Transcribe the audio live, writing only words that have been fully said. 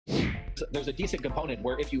there's a decent component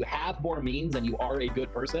where if you have more means and you are a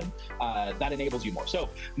good person, that enables you more. So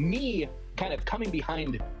me kind of coming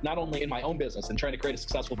behind, not only in my own business and trying to create a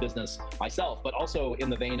successful business myself, but also in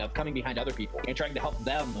the vein of coming behind other people and trying to help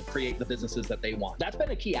them create the businesses that they want. That's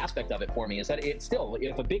been a key aspect of it for me, is that it's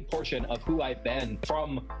a big portion of who I've been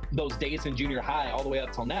from those days in junior high all the way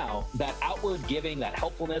up till now. That outward giving, that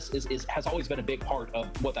helpfulness has always been a big part of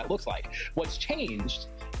what that looks like. What's changed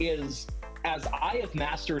is, as I have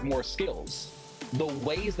mastered more skills, the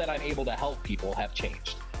ways that I'm able to help people have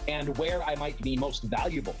changed. And where I might be most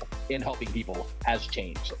valuable in helping people has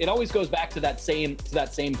changed. It always goes back to that same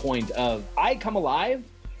point of, I come alive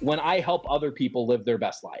when I help other people live their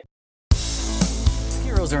best life.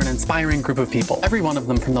 Heroes are an inspiring group of people. Every one of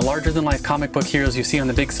them, from the larger-than-life comic book heroes you see on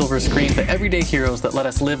the big silver screen, to everyday heroes that let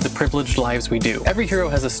us live the privileged lives we do. Every hero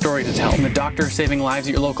has a story to tell, from the doctor saving lives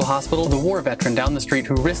at your local hospital, to the war veteran down the street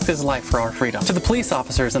who risked his life for our freedom, to the police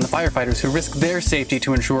officers and the firefighters who risk their safety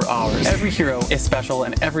to ensure ours. Every hero is special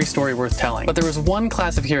and every story worth telling. But there is one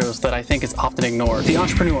class of heroes that I think is often ignored: the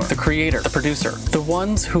entrepreneur, the creator, the producer. The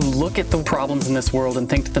ones who look at the problems in this world and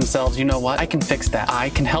think to themselves, you know what, I can fix that. I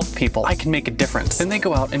can help people. I can make a difference. Then they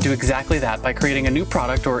go out and do exactly that by creating a new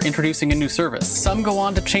product or introducing a new service. Some go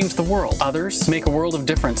on to change the world. Others make a world of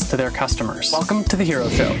difference to their customers. Welcome to The Hero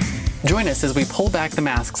Show. Join us as we pull back the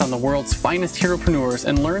masks on the world's finest heropreneurs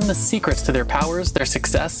and learn the secrets to their powers, their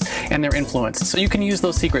success, and their influence, so you can use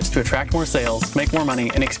those secrets to attract more sales, make more money,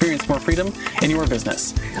 and experience more freedom in your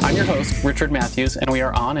business. I'm your host, Richard Matthews, and we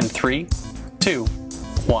are on in 3, 2,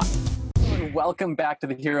 1. Welcome back to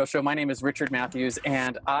The Hero Show. My name is Richard Matthews,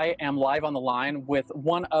 and I am live on the line with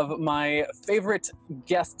one of my favorite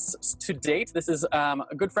guests to date. This is a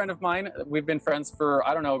good friend of mine. We've been friends for,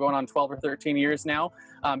 I don't know, going on 12 or 13 years now.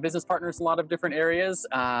 Business partners in a lot of different areas,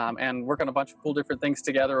 and work on a bunch of cool different things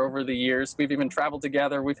together over the years. We've even traveled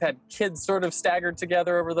together. We've had kids sort of staggered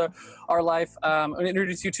together over our life. I'm going to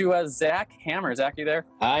introduce you to Zach Hammer. Zach, you there?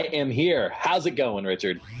 I am here. How's it going,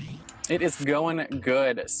 Richard? It is going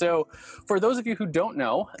good. So for those of you who don't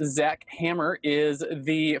know, Zach Hammer is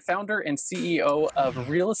the founder and CEO of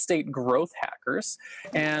Real Estate Growth Hackers.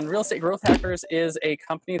 And Real Estate Growth Hackers is a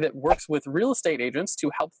company that works with real estate agents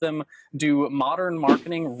to help them do modern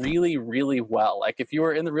marketing really, really well. Like if you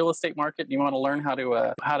are in the real estate market and you want to learn how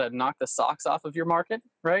to knock the socks off of your market,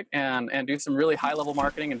 right? And do some really high level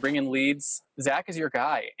marketing and bring in leads, Zach is your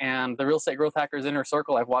guy. And the Real Estate Growth Hackers Inner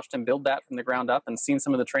Circle, I've watched him build that from the ground up and seen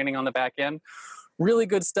some of the training on the back end. Really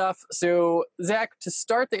good stuff. So Zach, to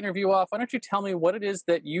start the interview off, why don't you tell me what it is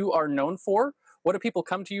that you are known for? What do people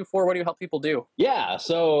come to you for? What do you help people do? Yeah,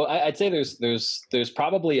 so I'd say there's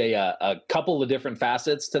probably a couple of different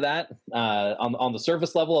facets to that. On the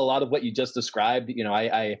surface level, a lot of what you just described, you know,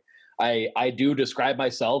 I do describe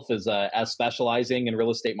myself as specializing in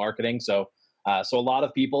real estate marketing. So a lot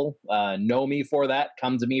of people know me for that,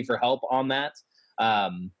 come to me for help on that.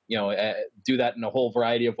 Do that in a whole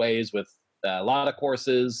variety of ways with a lot of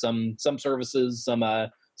courses, some services,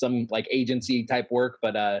 some like agency type work,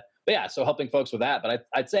 but yeah, so helping folks with that. But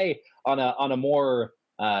I'd say on a more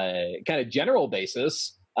kind of general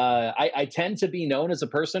basis, I tend to be known as a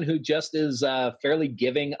person who just is fairly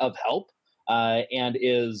giving of help, and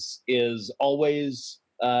is always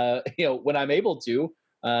when I'm able to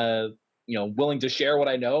willing to share what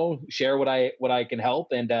I know, share what I can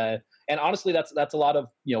help, and honestly, that's a lot of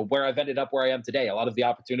where I've ended up where I am today. A lot of the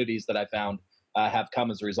opportunities that I found have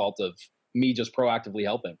come as a result of me just proactively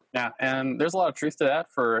helping. Yeah, and there's a lot of truth to that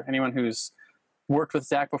for anyone who's worked with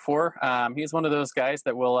Zach before. He's one of those guys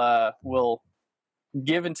that will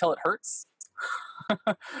give until it hurts.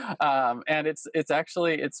 And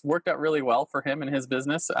it's worked out really well for him and his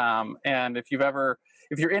business. And if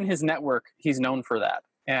you're in his network, he's known for that.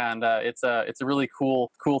 And it's a really cool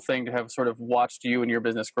thing to have sort of watched you and your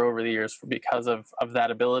business grow over the years because of that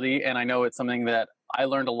ability. And I know it's something that I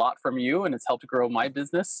learned a lot from you, and it's helped grow my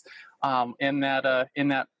business in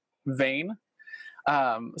that vein.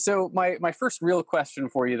 So my first real question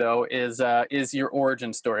for you though is your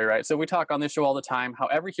origin story, right? So we talk on this show all the time how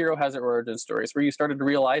every hero has their origin stories, where you started to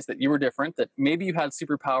realize that you were different, that maybe you had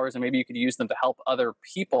superpowers and maybe you could use them to help other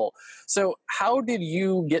people. So how did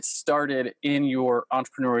you get started in your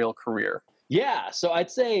entrepreneurial career? Yeah, so I'd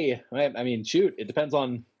say, I mean, shoot, it depends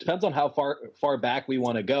on how far back we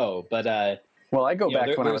want to go, but well, I go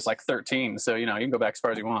back when I was like 13, so you can go back as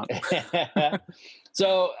far as you want.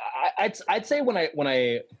 So I'd say when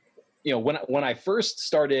I first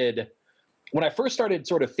started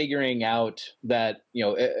sort of figuring out that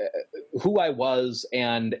who I was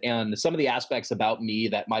and some of the aspects about me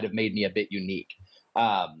that might have made me a bit unique.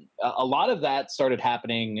 A lot of that started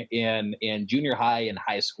happening in junior high and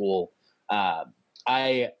high school.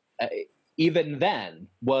 I even then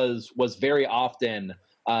was very often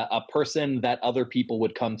a person that other people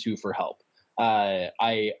would come to for help.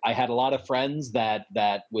 I had a lot of friends that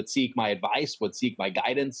would seek my advice, would seek my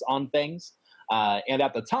guidance on things, and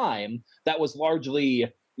at the time, that was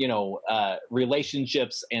largely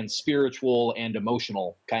relationships and spiritual and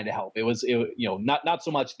emotional kind of help. Not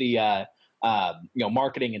so much the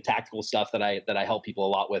marketing and tactical stuff that I help people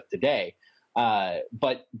a lot with today.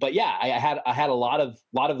 But yeah, I had a lot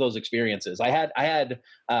of those experiences. I had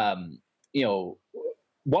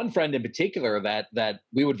one friend in particular that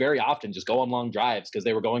we would very often just go on long drives because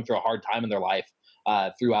they were going through a hard time in their life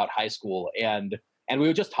throughout high school, and we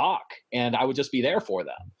would just talk, and I would just be there for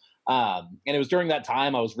them. And it was during that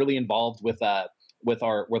time I was really involved with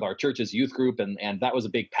our church's youth group, and that was a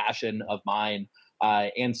big passion of mine.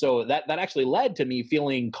 And so that actually led to me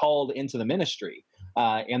feeling called into the ministry.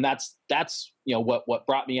 And that's what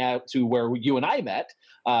brought me out to where you and I met,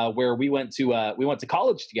 where we went to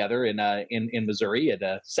college together in Missouri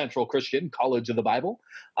at Central Christian College of the Bible.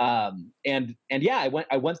 And yeah,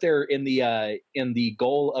 I went there in the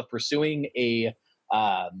goal of pursuing a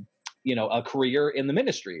career in the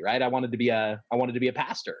ministry, right? I wanted to be a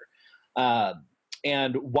pastor.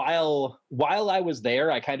 And while I was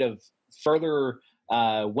there, I kind of further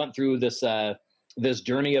went through this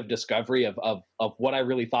journey of discovery of what I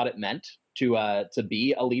really thought it meant to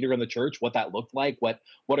be a leader in the church, what that looked like, what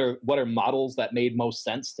are models that made most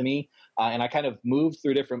sense to me, and I kind of moved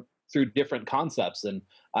through different concepts. And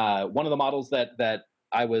one of the models that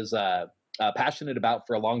I was passionate about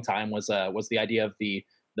for a long time was the idea of the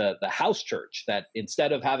house church, that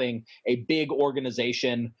instead of having a big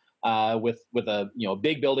organization with a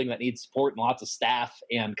big building that needs support and lots of staff,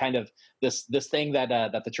 and kind of this thing that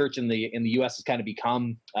the church in the U.S. has kind of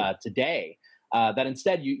become today, that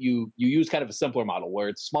instead you use kind of a simpler model where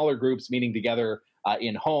it's smaller groups meeting together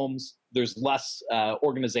in homes. There's less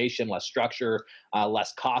organization, less structure,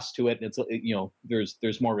 less cost to it, and it's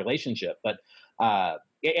there's more relationship. But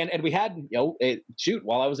and we had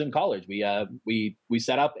while I was in college, we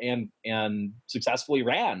set up and successfully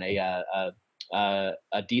ran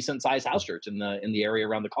a decent sized house church in the area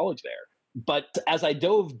around the college there. But as I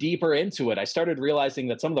dove deeper into it, I started realizing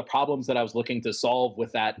that some of the problems that I was looking to solve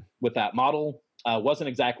with that model wasn't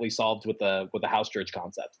exactly solved with the house church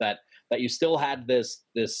concept. That you still had this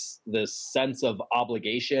sense of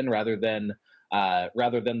obligation rather than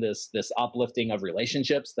this uplifting of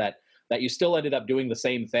relationships. That you still ended up doing the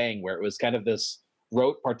same thing, where it was kind of this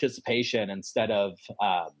rote participation instead of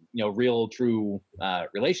real true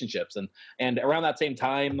relationships. And around that same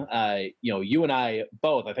time, you and I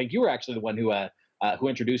both, I think you were actually the one who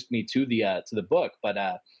introduced me to the book, but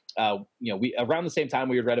we around the same time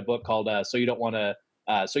we had read a book called so you don't want to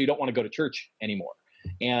go to church anymore.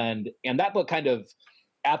 And that book kind of,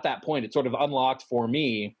 at that point, it sort of unlocked for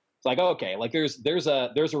me, it's like, okay, like there's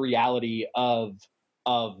a reality of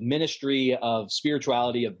ministry, of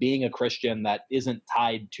spirituality, of being a Christian that isn't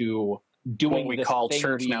tied to doing what we call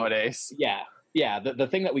church nowadays. Yeah. The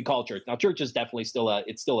thing that we call church. Now, church is definitely still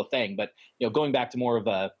a thing, but going back to more of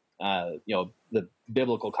the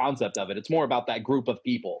biblical concept of it, it's more about that group of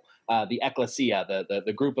people, the ecclesia,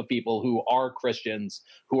 the group of people who are Christians,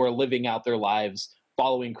 who are living out their lives,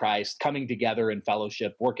 following Christ, coming together in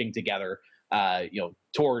fellowship, working together,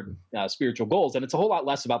 toward spiritual goals. And it's a whole lot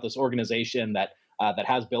less about this organization that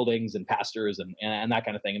has buildings and pastors and that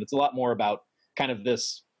kind of thing. And it's a lot more about kind of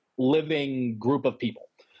this living group of people.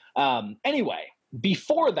 Anyway,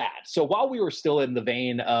 before that, so while we were still in the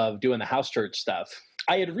vein of doing the house church stuff,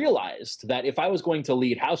 I had realized that if I was going to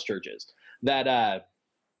lead house churches, that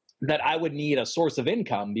I would need a source of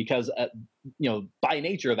income, because by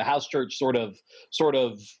nature, the house church sort of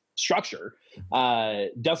structure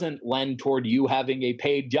doesn't lend toward you having a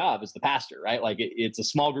paid job as the pastor, right? Like it's a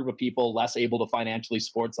small group of people, less able to financially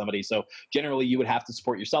support somebody. So generally you would have to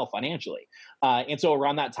support yourself financially. And so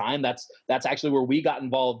around that time, that's actually where we got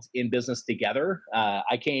involved in business together.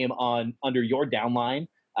 I came on under your downline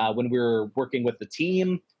when we were working with the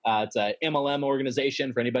team. It's a MLM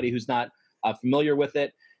organization for anybody who's not familiar with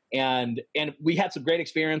it. And we had some great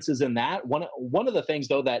experiences in that. One of the things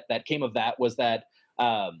though that came of that was that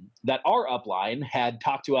our upline had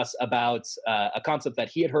talked to us about a concept that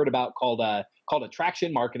he had heard about called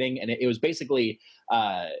attraction marketing, and it was basically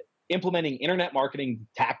implementing internet marketing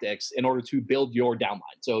tactics in order to build your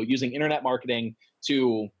downline. So using internet marketing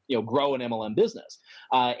to grow an MLM business,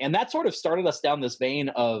 and that sort of started us down this vein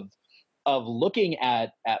of looking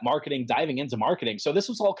at marketing, diving into marketing. So this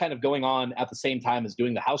was all kind of going on at the same time as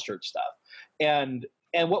doing the house church stuff, and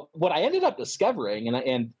what I ended up discovering,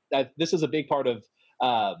 and this is a big part of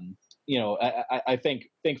I think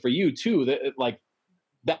for you too, that like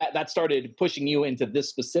that started pushing you into this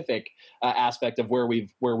specific aspect of where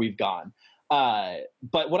we've gone.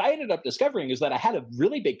 But what I ended up discovering is that I had a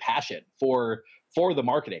really big passion for the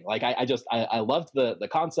marketing. Like I loved the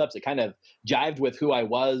concepts. It kind of jived with who I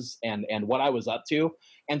was and what I was up to.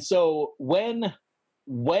 And so when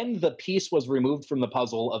the piece was removed from the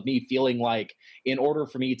puzzle of me feeling like in order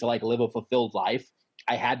for me to like live a fulfilled life,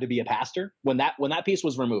 I had to be a pastor. When that piece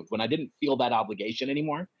was removed, when I didn't feel that obligation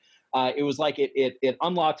anymore, it was like it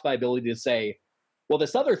unlocked my ability to say, well,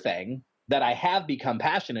 this other thing that I have become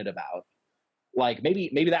passionate about, like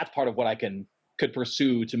maybe that's part of what I could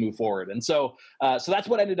pursue to move forward. And so that's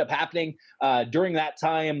what ended up happening during that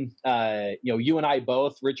time. You and I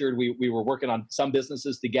both, Richard, we were working on some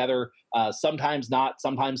businesses together, sometimes not,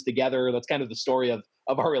 sometimes together. That's kind of the story of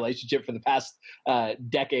our relationship for the past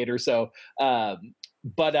decade or so.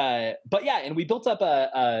 But yeah, and we built up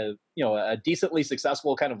a decently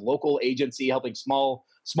successful kind of local agency helping small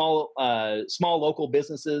local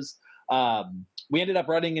businesses. We ended up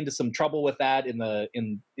running into some trouble with that in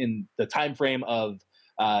the time frame of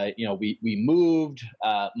we moved.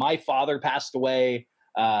 My father passed away,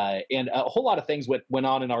 and a whole lot of things went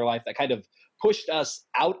on in our life that kind of pushed us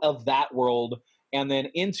out of that world and then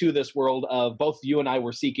into this world of both you and I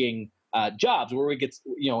were seeking jobs where we get,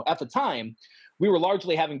 at the time we were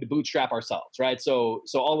largely having to bootstrap ourselves, right? So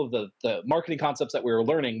all of the marketing concepts that we were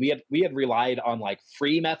learning, we had relied on like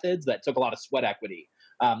free methods that took a lot of sweat equity.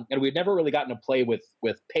 And we'd never really gotten to play with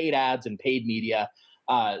paid ads and paid media.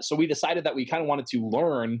 So we decided that we kind of wanted to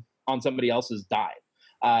learn on somebody else's dime.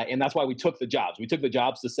 And that's why we took the jobs. We took the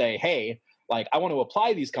jobs to say, hey, like I want to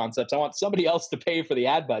apply these concepts. I want somebody else to pay for the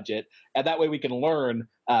ad budget. And that way we can learn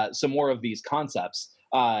some more of these concepts.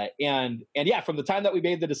 And yeah, from the time that we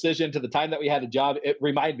made the decision to the time that we had a job, it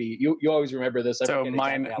reminded me, you always remember this. So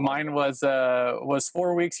mine was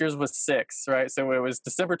 4 weeks, yours was 6, right? So it was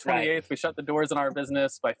December 28th. Right. We shut the doors on our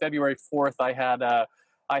business. By February 4th, I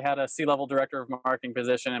had a C-level director of marketing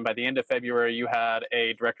position. And by the end of February, you had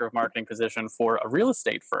a director of marketing position for a real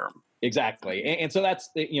estate firm. Exactly. And so that's,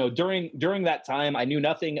 during that time, I knew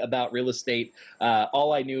nothing about real estate.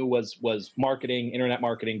 All I knew was marketing, internet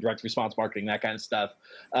marketing, direct response marketing, that kind of stuff.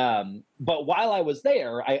 But while I was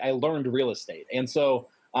there, I learned real estate. And so,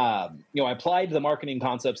 I applied the marketing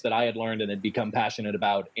concepts that I had learned and had become passionate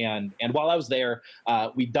about. And while I was there,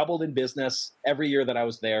 we doubled in business every year that I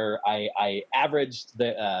was there. I averaged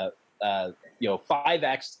the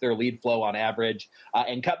 5x their lead flow on average,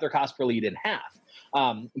 and cut their cost per lead in half.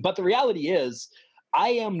 But the reality is, I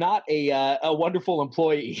am not a wonderful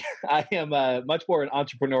employee. I am much more an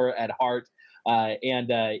entrepreneur at heart,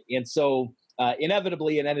 and so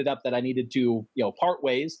inevitably it ended up that I needed to part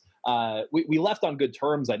ways. We left on good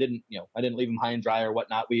terms. I didn't leave him high and dry or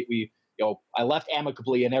whatnot. I left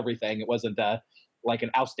amicably and everything. It wasn't like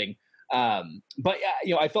an ousting. But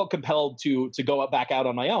I felt compelled to go back out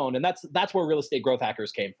on my own, and that's where Real Estate Growth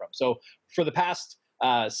Hackers came from. So for the past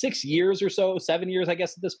 6 years or so, 7 years, I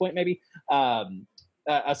guess at this point, maybe,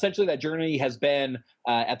 essentially that journey has been,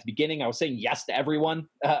 at the beginning, I was saying yes to everyone,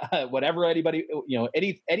 whatever anybody,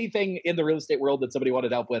 anything in the real estate world that somebody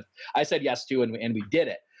wanted help with, I said yes to, and we did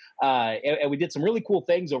it. And we did some really cool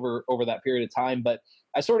things over that period of time, but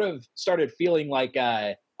I sort of started feeling like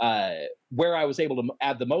where I was able to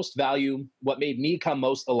add the most value, what made me come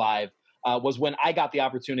most alive, was when I got the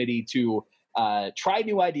opportunity to try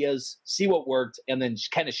new ideas, see what worked, and then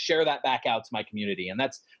kind of share that back out to my community. And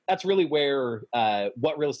that's really where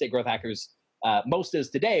what Real Estate Growth Hackers most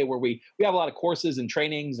is today, where we have a lot of courses and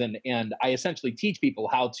trainings, and I essentially teach people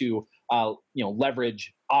how to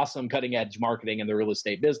leverage awesome cutting edge marketing in the real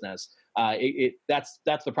estate business. That's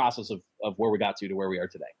the process of where we got to where we are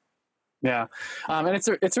today. Yeah, and it's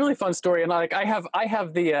a really fun story, and like I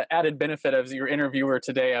have the added benefit as your interviewer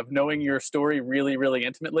today of knowing your story really, really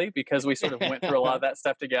intimately, because we sort of went through a lot of that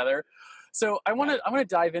stuff together. So I want to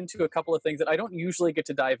dive into a couple of things that I don't usually get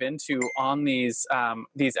to dive into on these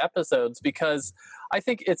episodes, because I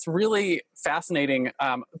think it's really fascinating,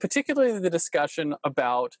 particularly the discussion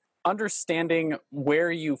about understanding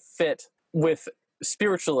where you fit with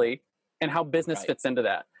spiritually and how business fits into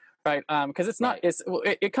that. Right, because it's not.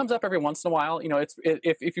 It comes up every once in a while.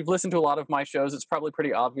 If you've listened to a lot of my shows, it's probably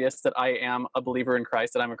pretty obvious that I am a believer in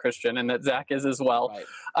Christ, that I'm a Christian, and that Zach is as well.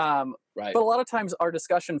 Right. But a lot of times our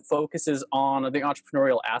discussion focuses on the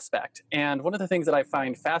entrepreneurial aspect, and one of the things that I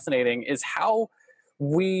find fascinating is how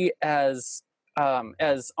we as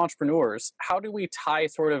entrepreneurs, how do we tie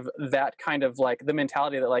sort of that kind of like the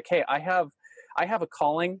mentality that like, hey, I have a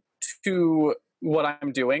calling to what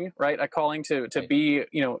I'm doing, right? A calling to be,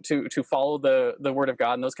 to follow the word of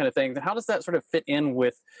God and those kind of things. And how does that sort of fit in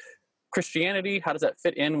with Christianity? How does that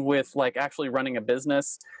fit in with like actually running a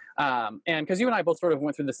business? And because you and I both sort of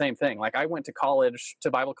went through the same thing. Like I went to college,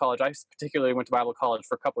 to Bible college. I particularly went to Bible college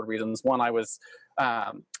for a couple of reasons. One, I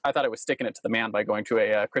thought I was sticking it to the man by going to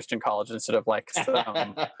a Christian college instead of like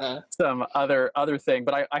some other thing.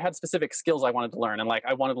 But I had specific skills I wanted to learn, and like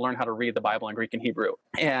I wanted to learn how to read the Bible in Greek and Hebrew.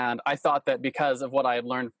 And I thought that because of what I had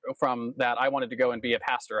learned from that, I wanted to go and be a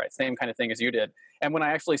pastor, right? Same kind of thing as you did. And when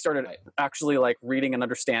I actually started actually like reading and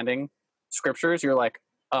understanding scriptures, you're like,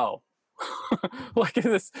 oh, like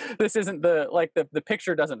this isn't the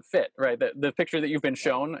picture doesn't fit, right? The picture that you've been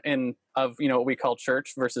shown of what we call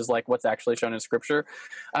church versus like what's actually shown in scripture.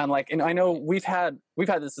 And I know we've had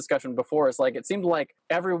this discussion before. It's like it seemed like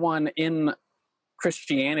everyone in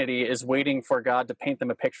Christianity is waiting for God to paint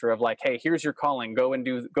them a picture of like, hey, here's your calling,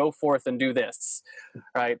 go forth and do this,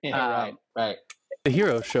 right? Right. The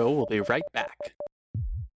Hero Show will be right back.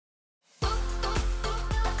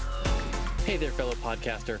 Hey there, fellow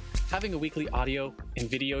podcaster. Having a weekly audio and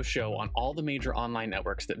video show on all the major online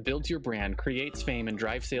networks that builds your brand, creates fame, and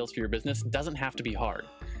drives sales for your business doesn't have to be hard.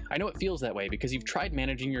 I know it feels that way because you've tried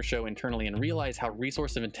managing your show internally and realize how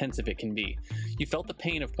resource intensive it can be. You felt the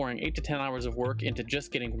pain of pouring 8 to 10 hours of work into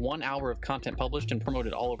just getting 1 hour of content published and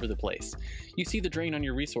promoted all over the place. You see the drain on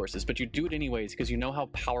your resources, but you do it anyways because you know how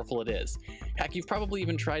powerful it is. Heck, you've probably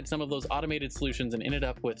even tried some of those automated solutions and ended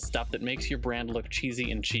up with stuff that makes your brand look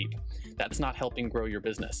cheesy and cheap. That's not helping grow your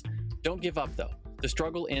business. Don't give up though. The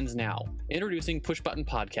struggle ends now. Introducing Push Button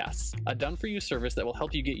Podcasts, a done-for-you service that will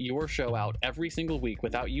help you get your show out every single week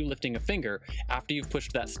without you lifting a finger after you've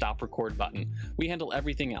pushed that stop record button. We handle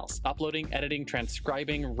everything else: uploading, editing,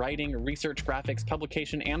 transcribing, writing, research, graphics,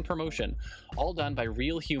 publication, and promotion, all done by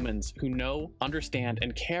real humans who know, understand,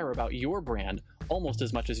 and care about your brand almost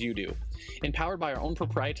as much as you do. Empowered by our own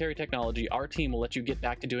proprietary technology, our team will let you get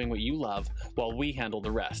back to doing what you love while we handle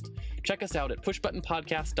the rest. Check us out at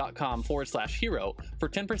pushbuttonpodcast.com/hero for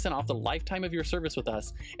 10% off the lifetime of your service with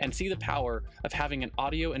us, and see the power of having an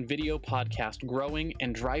audio and video podcast growing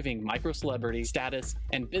and driving micro celebrity status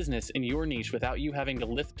and business in your niche without you having to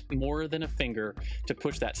lift more than a finger to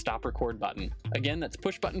push that stop record button. Again, that's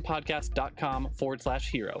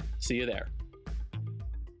pushbuttonpodcast.com/hero. See you there.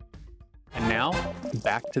 And now,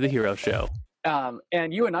 back to the Hero Show.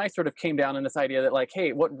 And you and I sort of came down in this idea that like,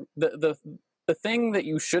 hey, what the thing that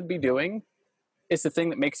you should be doing is the thing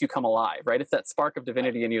that makes you come alive, right? It's that spark of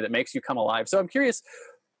divinity in you that makes you come alive. So I'm curious,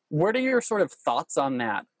 what are your sort of thoughts on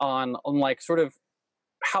that, on like sort of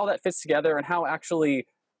how that fits together and how actually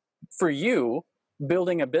for you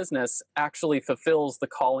building a business actually fulfills the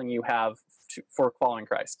calling you have for following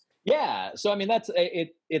Christ? Yeah. So, I mean,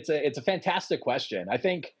 it's a fantastic question. I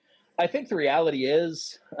think the reality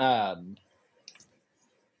is,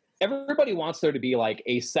 everybody wants there to be like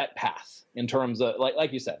a set path in terms of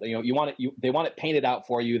like you said, they want it painted out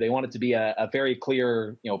for you. They want it to be a very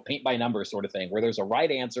clear, paint by number sort of thing where there's a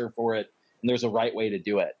right answer for it and there's a right way to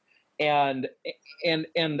do it. And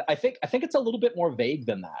I think it's a little bit more vague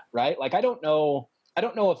than that, right? Like, I don't know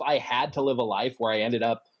if I had to live a life where I ended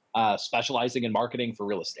up specializing in marketing for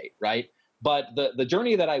real estate, right? But the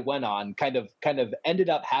journey that I went on kind of ended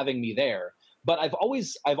up having me there. But I've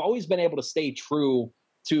always been able to stay true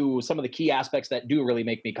to some of the key aspects that do really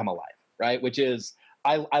make me come alive, right? Which is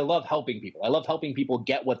I love helping people. I love helping people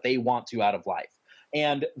get what they want to out of life.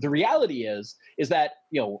 And the reality is that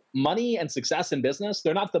money and success in business,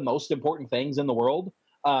 they're not the most important things in the world.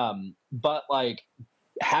 But like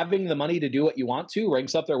having the money to do what you want to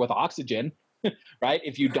ranks up there with oxygen, right?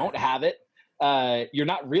 If you don't have it, you're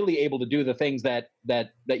not really able to do the things that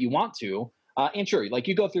you want to. And sure, like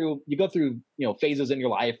you go through phases in your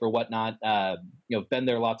life or whatnot. Been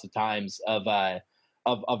there lots of times of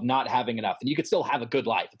not having enough, and you could still have a good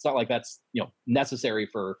life. It's not like that's necessary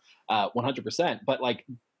for 100%, but like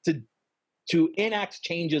to enact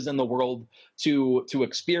changes in the world, to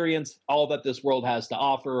experience all that this world has to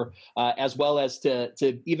offer, as well as to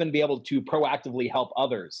even be able to proactively help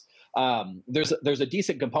others. There's a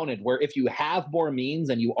decent component where if you have more means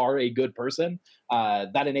and you are a good person,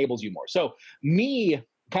 that enables you more. So me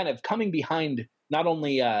kind of coming behind not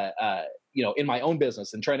only in my own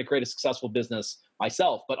business and trying to create a successful business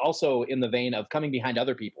myself, but also in the vein of coming behind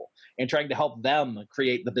other people and trying to help them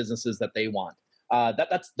create the businesses that they want.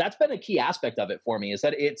 That's been a key aspect of it for me, is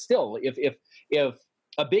that it's still, if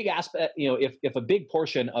a big aspect, if a big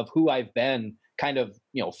portion of who I've been kind of,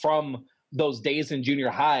 from those days in junior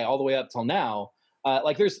high all the way up till now,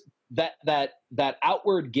 like there's that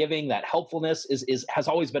outward giving, that helpfulness has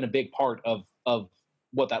always been a big part of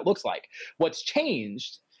that looks like. What's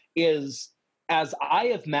changed is, as I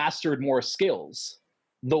have mastered more skills,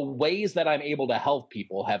 the ways that I'm able to help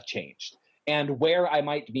people have changed, and where I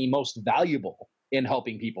might be most valuable in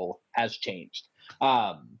helping people has changed.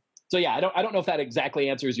 Um, so yeah, I don't know if that exactly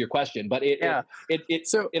answers your question, but it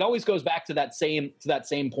always goes back to that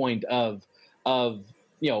same point of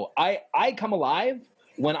I come alive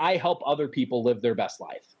when I help other people live their best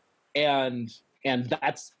life, and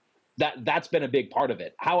that's been a big part of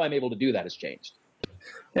it. How I'm able to do that has changed.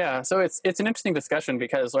 Yeah, so it's an interesting discussion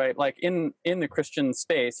because, right, like in the Christian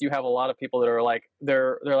space, you have a lot of people that are like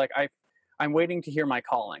they're like I'm waiting to hear my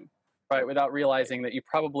calling, right, without realizing that you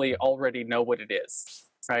probably already know what it is,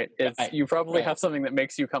 right? It's you probably have something that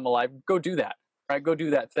makes you come alive. Go do that, right? Go do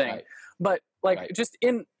that thing. Right. But like just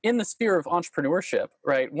in the sphere of entrepreneurship,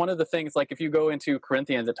 right? One of the things, like if you go into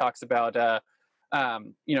Corinthians, it talks about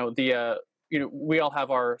we all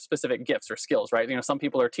have our specific gifts or skills, right? Some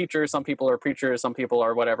people are teachers, some people are preachers, some people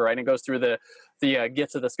are whatever, right? And it goes through the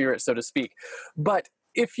gifts of the Spirit, so to speak. But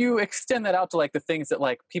if you extend that out to like the things that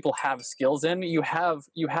like people have skills in, you have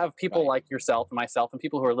people like yourself and myself and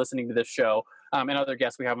people who are listening to this show, and other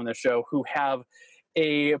guests we have on this show who have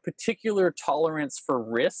a particular tolerance for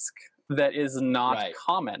risk that is not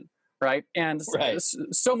common, right? And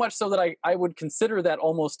so much so that I would consider that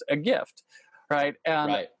almost a gift, right?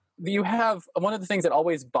 And you have one of the things that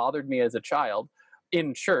always bothered me as a child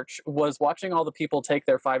in church was watching all the people take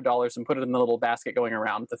their $5 and put it in the little basket going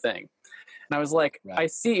around the thing. And I was like, I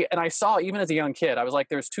saw even as a young kid, I was like,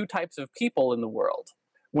 there's two types of people in the world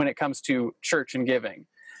when it comes to church and giving.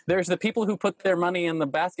 There's the people who put their money in the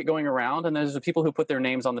basket going around, and there's the people who put their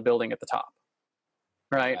names on the building at the top.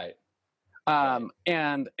 Right.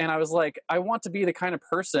 And I was like, I want to be the kind of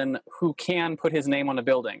person who can put his name on a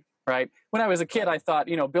building. Right. When I was a kid, I thought,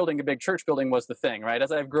 building a big church building was the thing. Right.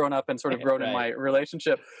 As I've grown up and sort of grown in my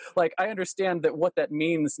relationship, like I understand that what that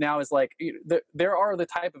means now is like there are the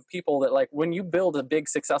type of people that like when you build a big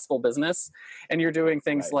successful business and you're doing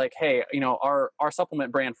things like, hey, our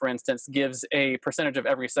supplement brand, for instance, gives a percentage of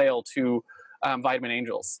every sale to Vitamin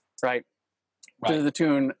Angels. Right. To the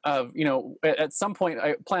tune of, at some point,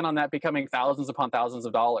 I plan on that becoming thousands upon thousands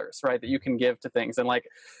of dollars, right, that you can give to things. And like,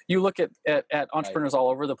 you look at entrepreneurs all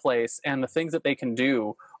over the place and the things that they can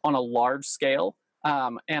do on a large scale.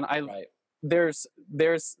 There's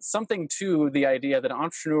something to the idea that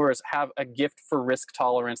entrepreneurs have a gift for risk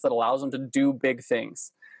tolerance that allows them to do big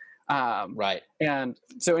things. And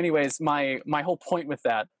so anyways, my whole point with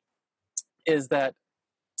that is that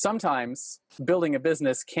sometimes building a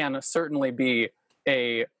business can certainly be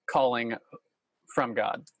a calling from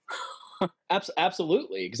God.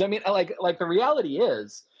 Absolutely, because I mean, like the reality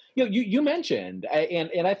is, you mentioned,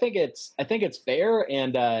 and I think it's fair,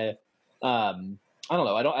 and I don't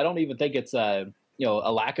know, I don't even think it's a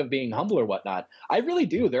lack of being humble or whatnot. I really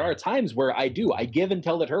do. There are times where I give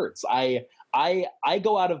until it hurts. I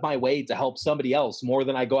go out of my way to help somebody else more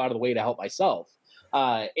than I go out of the way to help myself,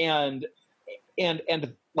 and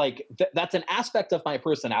like that's an aspect of my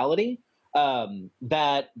personality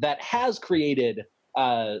that has created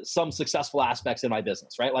some successful aspects in my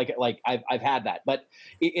business, right? Like I've had that, but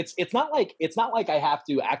it's not like I have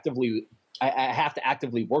to actively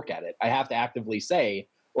work at it. I have to actively say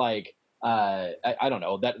like I don't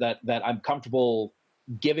know that I'm comfortable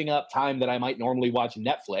giving up time that I might normally watch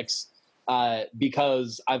Netflix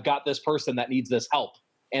because I've got this person that needs this help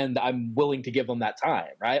and I'm willing to give them that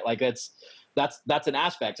time, right? Like that's an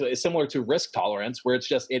aspect. So it's similar to risk tolerance, where it's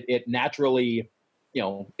just it naturally,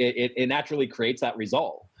 it naturally creates that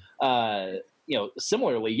resolve.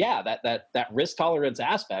 Similarly, that risk tolerance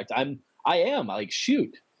aspect, I am like,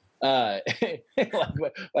 shoot, like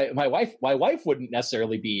my wife wouldn't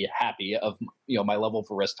necessarily be happy of my level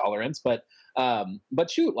for risk tolerance, but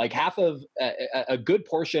shoot, like half of a good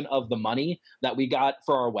portion of the money that we got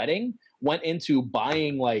for our wedding went into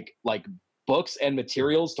buying like books and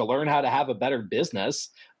materials to learn how to have a better business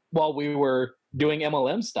while we were doing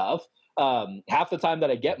MLM stuff. Half the time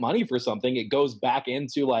that I get money for something, it goes back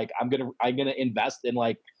into like, I'm going to invest in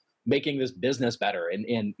like making this business better and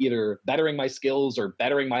in either bettering my skills or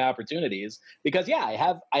bettering my opportunities, because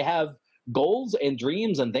I have goals and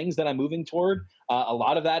dreams and things that I'm moving toward. A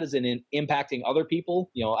lot of that is in impacting other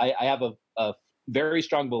people. I have a very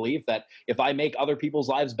strong belief that if I make other people's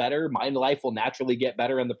lives better, my life will naturally get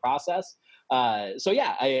better in the process. I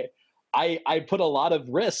put a lot of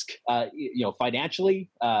risk, financially,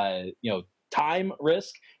 time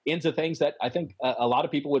risk into things that I think a lot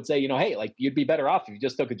of people would say, hey, like you'd be better off if you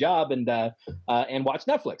just took a job and watch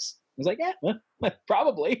Netflix. I was like, yeah, well,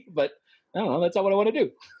 probably, but I don't know. That's not what I want to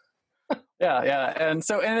do. Yeah. And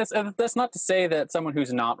that's not to say that someone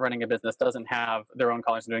who's not running a business doesn't have their own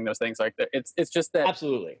callings and doing those things. Like it's just that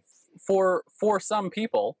Absolutely. for some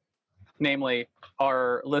people, namely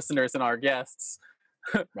our listeners and our guests,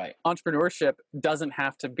 Right. entrepreneurship doesn't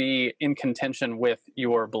have to be in contention with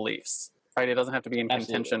your beliefs, right? It doesn't have to be in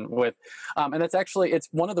contention with, and that's actually, it's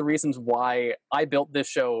one of the reasons why I built this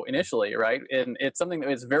show initially, right? And it's something that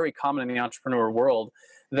is very common in the entrepreneur world,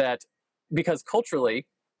 that because culturally,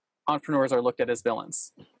 entrepreneurs are looked at as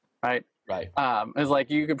villains, right? Right. It's like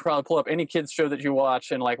you could probably pull up any kids show that you watch,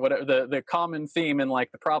 and like whatever the common theme and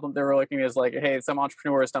like the problem they were looking at is like, hey, some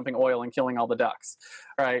entrepreneur is dumping oil and killing all the ducks,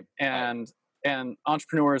 right? And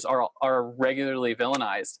entrepreneurs are regularly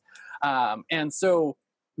villainized, and so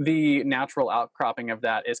the natural outcropping of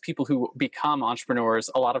that is people who become entrepreneurs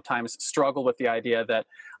a lot of times struggle with the idea that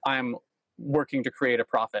I'm working to create a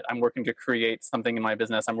profit, I'm working to create something in my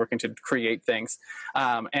business, I'm working to create things,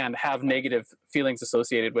 and have negative feelings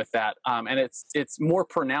associated with that. And it's more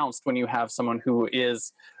pronounced when you have someone who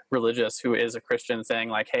is religious, who is a Christian, saying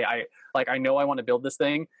like, hey, I know I want to build this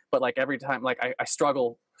thing, but like every time, like I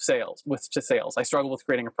struggle sales. I struggle with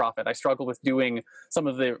creating a profit. I struggle with doing some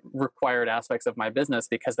of the required aspects of my business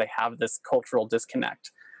because they have this cultural disconnect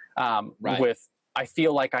with, I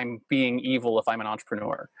feel like I'm being evil if I'm an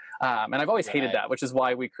entrepreneur. And I've always hated that, which is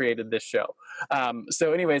why we created this show.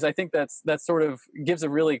 So anyways, I think that sort of gives a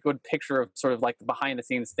really good picture of sort of like the behind the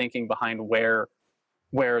scenes thinking behind where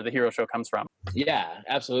the Hero Show comes from. Yeah,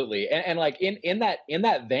 absolutely. And like in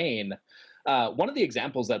that vein, one of the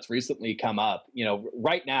examples that's recently come up,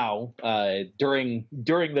 right now, during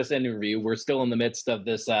this interview, we're still in the midst of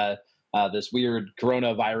this this weird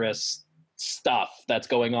coronavirus stuff that's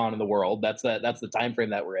going on in the world. That's the time frame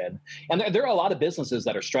that we're in, and there are a lot of businesses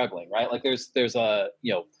that are struggling, right? Like there's a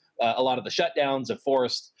lot of the shutdowns have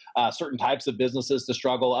forced certain types of businesses to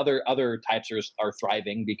struggle. Other types are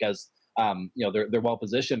thriving because they're well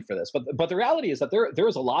positioned for this. But the reality is that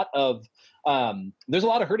there's a lot of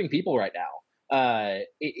hurting people right now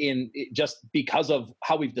in just because of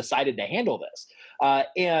how we've decided to handle this.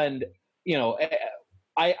 And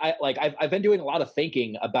I've been doing a lot of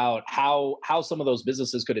thinking about how some of those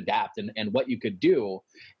businesses could adapt and what you could do.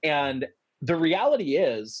 And the reality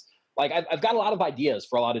is, like, I've got a lot of ideas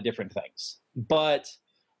for a lot of different things, but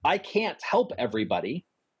I can't help everybody.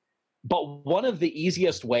 But one of the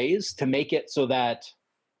easiest ways to make it so that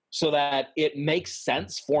it makes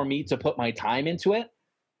sense for me to put my time into it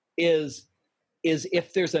is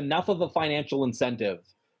if there's enough of a financial incentive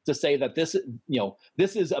to say that this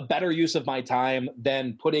is a better use of my time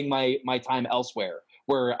than putting my time elsewhere,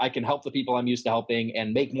 where I can help the people I'm used to helping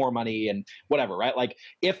and make more money and whatever, right? Like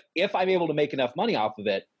if I'm able to make enough money off of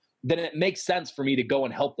it, then it makes sense for me to go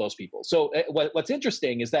and help those people. So what's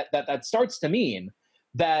interesting is that starts to mean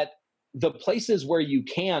that the places where you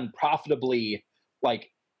can profitably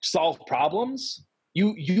like solve problems,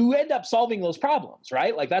 you end up solving those problems,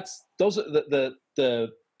 right? Like those are the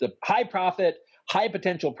high profit, high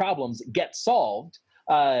potential problems get solved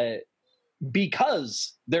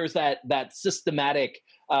because there's that systematic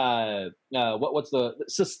what's the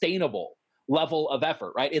sustainable level of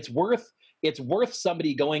effort, right? It's worth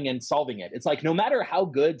somebody going and solving it. It's like no matter how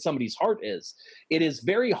good somebody's heart is, it is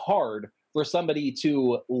very hard for somebody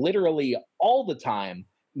to literally all the time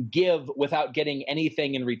give without getting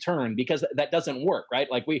anything in return, because that doesn't work, right?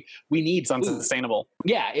 Like we need it's unsustainable.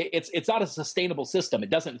 Yeah, it's not a sustainable system. It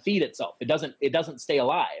doesn't feed itself. It doesn't stay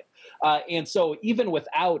alive. And so even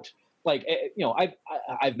without like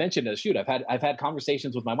I've mentioned this. Shoot, I've had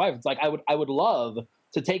conversations with my wife. It's like I would love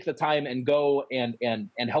to take the time and go and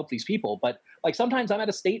help these people, but like sometimes I'm at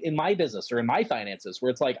a state in my business or in my finances where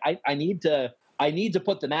it's like I need to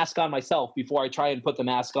put the mask on myself before I try and put the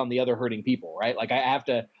mask on the other hurting people, right? Like I have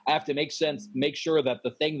to make sure that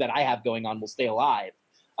the thing that I have going on will stay alive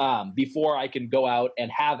before I can go out and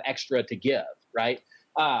have extra to give, right?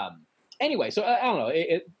 Anyway, so I don't know.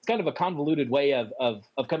 It's kind of a convoluted way of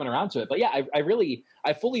coming around to it, but yeah,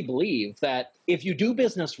 I fully believe that if you do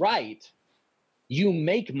business right, you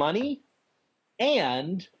make money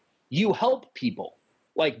and you help people.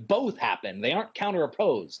 Like both happen. They aren't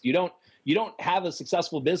counteropposed. You don't have a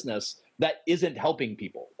successful business that isn't helping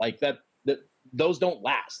people. Like that those don't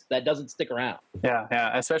last. That doesn't stick around. Yeah.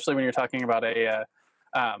 Especially when you're talking about a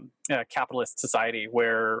capitalist society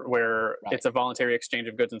where right. It's a voluntary exchange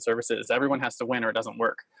of goods and services. Everyone has to win or it doesn't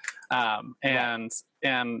work. And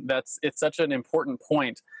it's such an important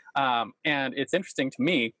point. And it's interesting to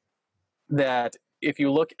me that if you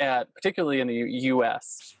look at, particularly in the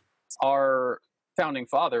U.S., our founding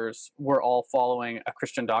fathers were all following a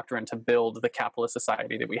Christian doctrine to build the capitalist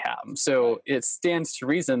society that we have. So it stands to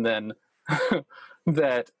reason then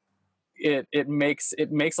that it makes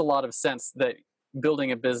a lot of sense that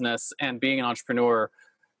building a business and being an entrepreneur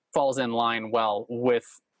falls in line well with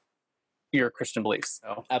your Christian beliefs.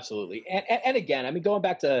 So. Absolutely. And again, I mean, going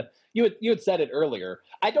back to you had said it earlier.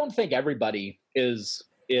 I don't think everybody is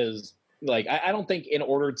like, I don't think in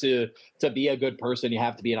order to be a good person, you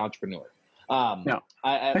have to be an entrepreneur. No,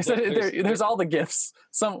 there's all the gifts.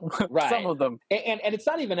 Some of them, and it's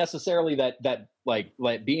not even necessarily that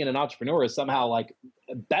like being an entrepreneur is somehow like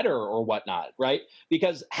better or whatnot, right?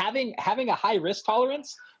 Because having a high risk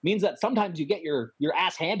tolerance means that sometimes you get your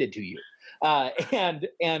ass handed to you, and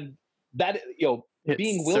that, you know, it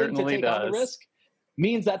being willing to take on the risk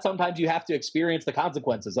means that sometimes you have to experience the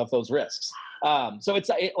consequences of those risks. So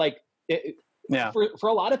yeah. For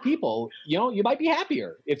a lot of people, you know, you might be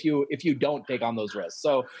happier if you don't take on those risks.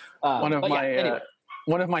 So one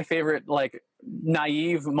of my favorite like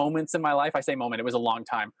naive moments in my life, I say moment, it was a long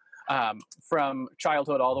time, from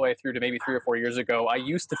childhood all the way through to maybe 3 or 4 years ago, I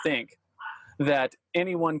used to think that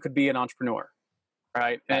anyone could be an entrepreneur.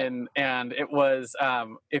 Right. And it was,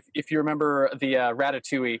 if you remember the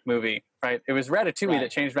Ratatouille movie, right? It was Ratatouille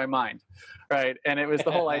that changed my mind. Right. And it was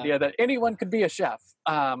the whole idea that anyone could be a chef.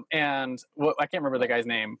 I can't remember the guy's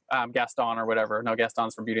name, Gaston or whatever. No,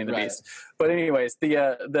 Gaston's from Beauty and the Beast. But anyways,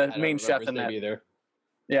 the main chef in that. Either.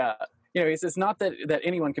 Yeah. You know, it's not that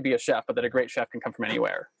anyone could be a chef, but that a great chef can come from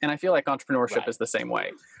anywhere. And I feel like entrepreneurship is the same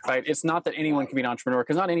way, right? It's not that anyone can be an entrepreneur,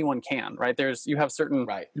 because not anyone can, right? You have certain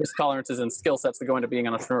risk tolerances and skill sets that go into being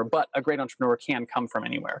an entrepreneur, but a great entrepreneur can come from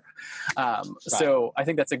anywhere. So I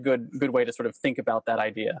think that's a good way to sort of think about that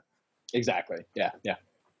idea. Exactly. Yeah.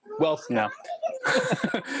 Well, yeah.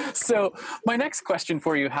 So my next question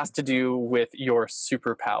for you has to do with your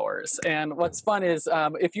superpowers. And what's fun is,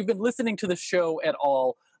 if you've been listening to the show at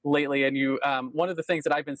all lately, and you, one of the things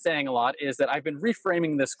that I've been saying a lot is that I've been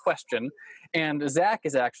reframing this question, and Zach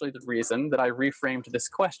is actually the reason that I reframed this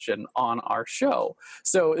question on our show.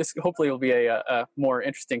 So this hopefully will be a more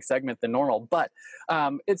interesting segment than normal, but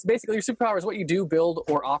it's basically your superpower is what you do, build,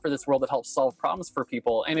 or offer this world that helps solve problems for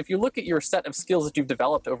people. And if you look at your set of skills that you've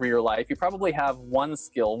developed over your life, you probably have one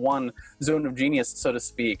skill, one zone of genius, so to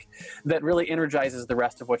speak, that really energizes the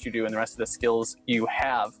rest of what you do and the rest of the skills you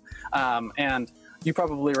have. And you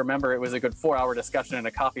probably remember it was a good 4-hour discussion in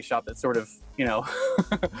a coffee shop that sort of, you know,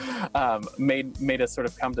 made us sort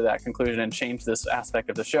of come to that conclusion and change this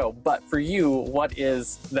aspect of the show. But for you, what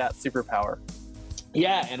is that superpower?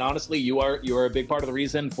 Yeah, and honestly, you are a big part of the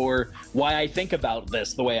reason for why I think about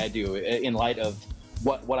this the way I do, in light of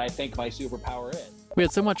what I think my superpower is. We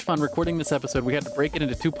had so much fun recording this episode, we had to break it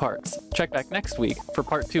into 2 parts. Check back next week for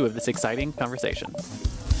part 2 of this exciting conversation.